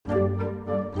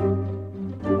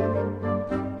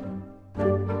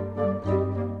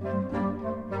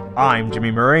I'm Jimmy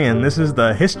Murray, and this is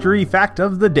the History Fact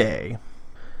of the Day.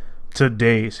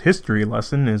 Today's history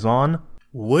lesson is on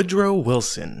Woodrow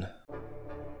Wilson.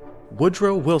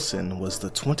 Woodrow Wilson was the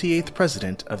 28th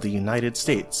President of the United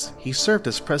States. He served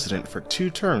as president for 2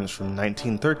 terms from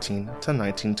 1913 to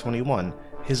 1921.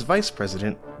 His vice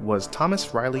president was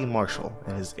Thomas Riley Marshall,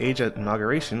 and his age at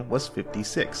inauguration was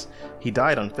 56. He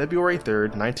died on February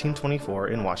 3rd, 1924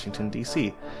 in Washington,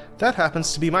 D.C. That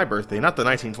happens to be my birthday, not the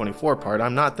 1924 part.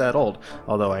 I'm not that old,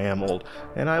 although I am old.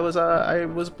 And I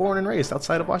was born and raised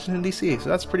outside of Washington, D.C., so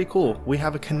that's pretty cool. We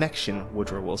have a connection,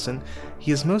 Woodrow Wilson.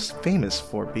 He is most famous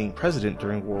for being president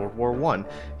during World War I.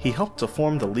 He helped to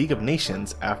form the League of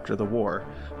Nations after the war.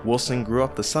 Wilson grew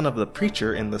up the son of the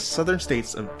preacher in the southern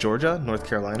states of Georgia, North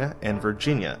Carolina, and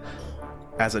Virginia.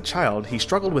 As a child, he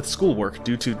struggled with schoolwork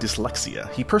due to dyslexia.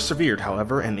 He persevered,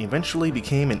 however, and eventually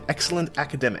became an excellent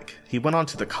academic. He went on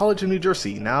to the College of New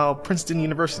Jersey, now Princeton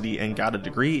University, and got a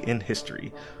degree in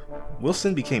history.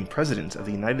 Wilson became President of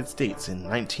the United States in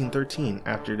 1913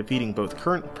 after defeating both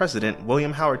current President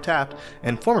William Howard Taft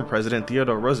and former President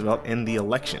Theodore Roosevelt in the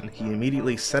election. He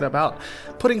immediately set about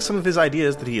putting some of his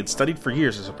ideas that he had studied for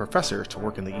years as a professor to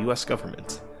work in the U.S.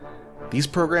 government. These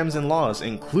programs and laws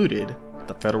included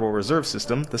the Federal Reserve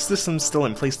System, the system still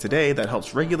in place today that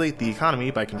helps regulate the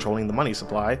economy by controlling the money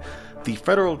supply, the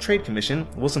Federal Trade Commission.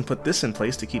 Wilson put this in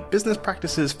place to keep business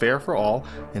practices fair for all,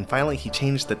 and finally he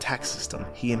changed the tax system.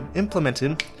 He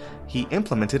implemented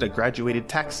a graduated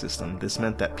tax system. This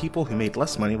meant that people who made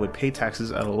less money would pay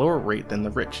taxes at a lower rate than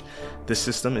the rich. This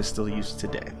system is still used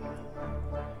today.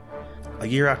 A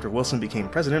year after Wilson became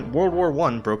president, World War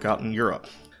I broke out in Europe.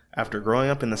 After growing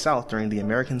up in the South during the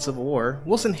American Civil War,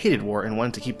 Wilson hated war and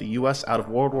wanted to keep the U.S. out of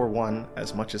World War I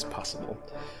as much as possible.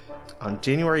 On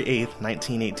January 8,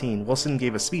 1918, Wilson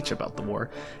gave a speech about the war.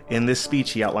 In this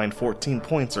speech, he outlined 14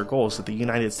 points or goals that the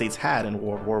United States had in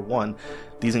World War I.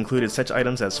 These included such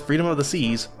items as freedom of the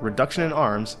seas, reduction in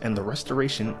arms, and the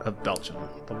restoration of Belgium.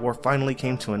 The war finally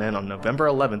came to an end on November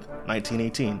 11,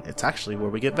 1918. It's actually where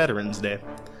we get Veterans Day.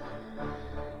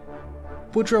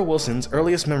 Woodrow Wilson's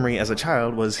earliest memory as a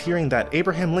child was hearing that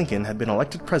Abraham Lincoln had been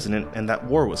elected president and that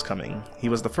war was coming. He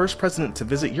was the first president to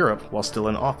visit Europe while still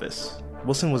in office.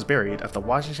 Wilson was buried at the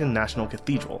Washington National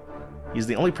Cathedral. He is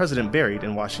the only president buried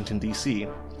in Washington, D.C.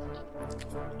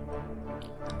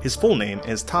 His full name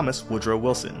is Thomas Woodrow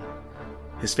Wilson.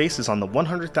 His face is on the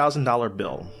 $100,000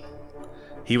 bill.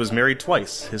 He was married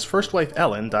twice. His first wife,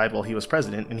 Ellen, died while he was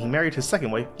president, and he married his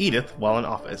second wife, Edith, while in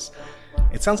office.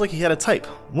 It sounds like he had a type,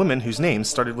 women whose names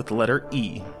started with the letter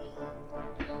E.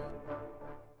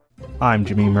 I'm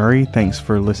Jimmy Murray. Thanks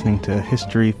for listening to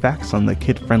History Facts on the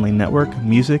Kid Friendly Network.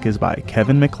 Music is by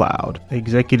Kevin MacLeod.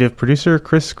 Executive producer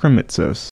Chris Kremitzos.